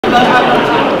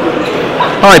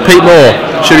Hi, Pete Moore,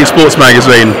 Shooting Sports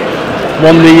Magazine. I'm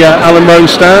on the Alan Rhone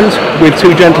stand with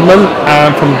two gentlemen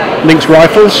from Lynx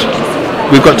rifles.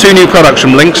 We've got two new products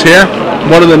from Lynx here.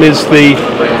 One of them is the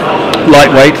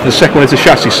lightweight, the second one is the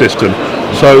chassis system.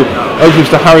 So over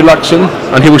to Harry Luxon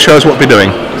and he will show us what we're doing.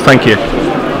 Thank you.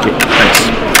 Thanks.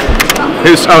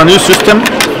 Here's our new system.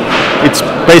 It's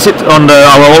based on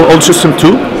our old system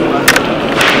too,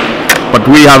 but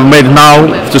we have made now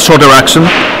the shorter action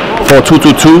for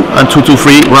 222 and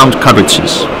 223 round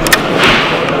cartridges.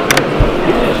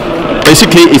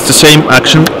 Basically it's the same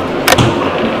action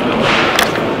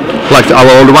like our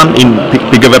old one in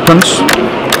bigger weapons.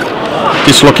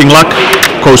 This locking lock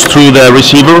goes through the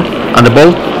receiver and the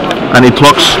bolt, and it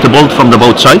locks the bolt from the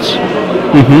both sides.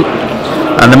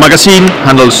 And the magazine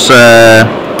handles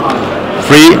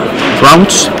 3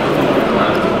 rounds,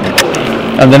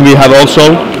 and then we have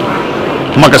also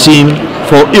magazine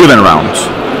for 11 rounds.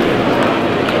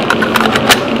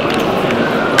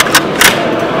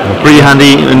 Pretty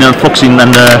handy in unboxing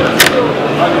and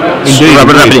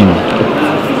wrapping.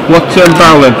 What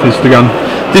barrel length is the gun?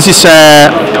 This is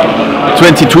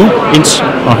 22-inch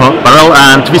barrel,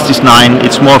 and twist is 9.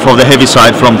 It's more for the heavy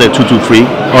side from the 223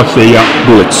 I see, yeah.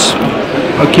 bullets.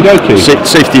 Okie dokie.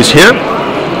 Safety is here,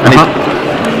 and it,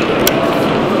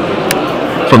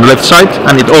 from the left side,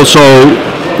 and it also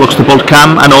locks the bolt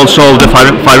cam and also the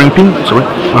firing pin. Sorry,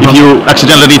 if you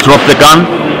accidentally drop the gun,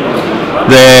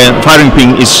 the firing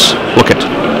pin is locked,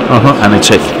 and it's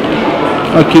safe.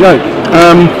 Okie doke.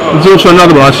 There's also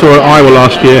another one I saw at Iowa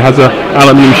last year, has a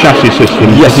aluminium chassis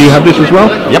system. Yes. Do you have this as well?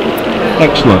 Yep.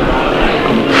 Excellent.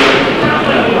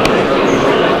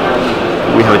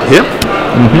 We have it here.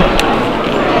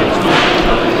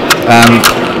 And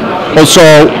also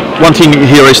one thing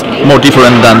here is more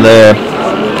different than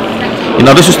in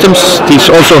other systems. These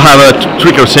also have a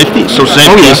trigger safety, so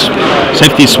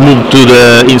safety is moved to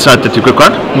the inside the trigger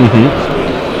guard.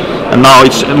 And now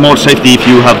it's more safety if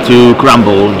you have to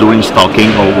crumble during stalking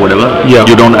or whatever. Yeah.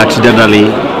 You don't accidentally,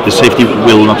 the safety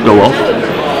will not go off.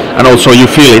 And also you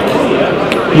feel it.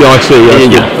 Yeah, I see.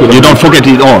 Yeah. You don't forget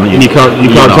it on. You can't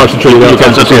touch the trigger. You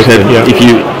can't touch it if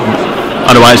you,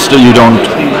 otherwise you don't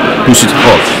push it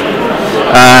off.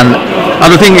 And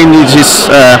other thing in this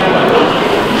is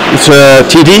it's a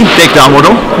TD takedown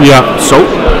model. Yeah. So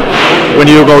when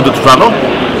you go to travel,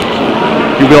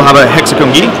 you will have a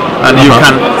hexagon key, and you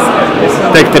can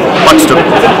take the buttstock.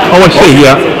 Oh, I see.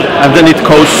 Yeah. And then it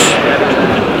goes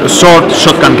a short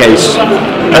shotgun case.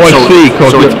 Oh, I see.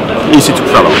 So it's easy to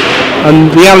travel.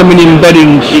 And the aluminium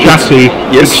bedding chassis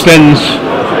extends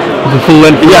the full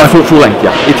length. Yeah, full length.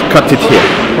 Yeah, it cut it here.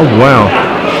 Oh wow!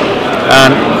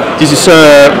 And this is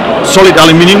solid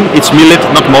aluminium. It's milled,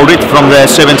 not molded, from the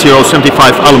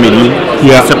 7075 aluminium.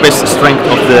 Yeah. It's the best strength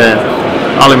of the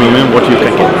aluminium what you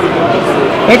can get.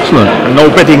 Excellent. And no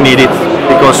bedding needed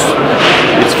because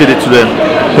it's fitted to the.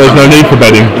 So there's no need for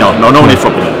bedding. No need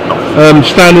for bedding. No.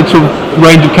 Standard sort of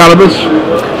range of calibers.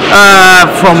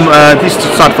 This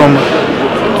start from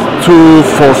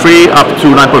 243 up to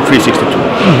 9.362.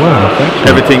 Oh wow! Excellent.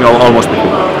 Everything almost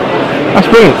between. That's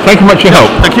brilliant. Thank you much for your help.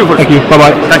 Thank you. Thank you. Bye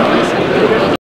bye. Thank you.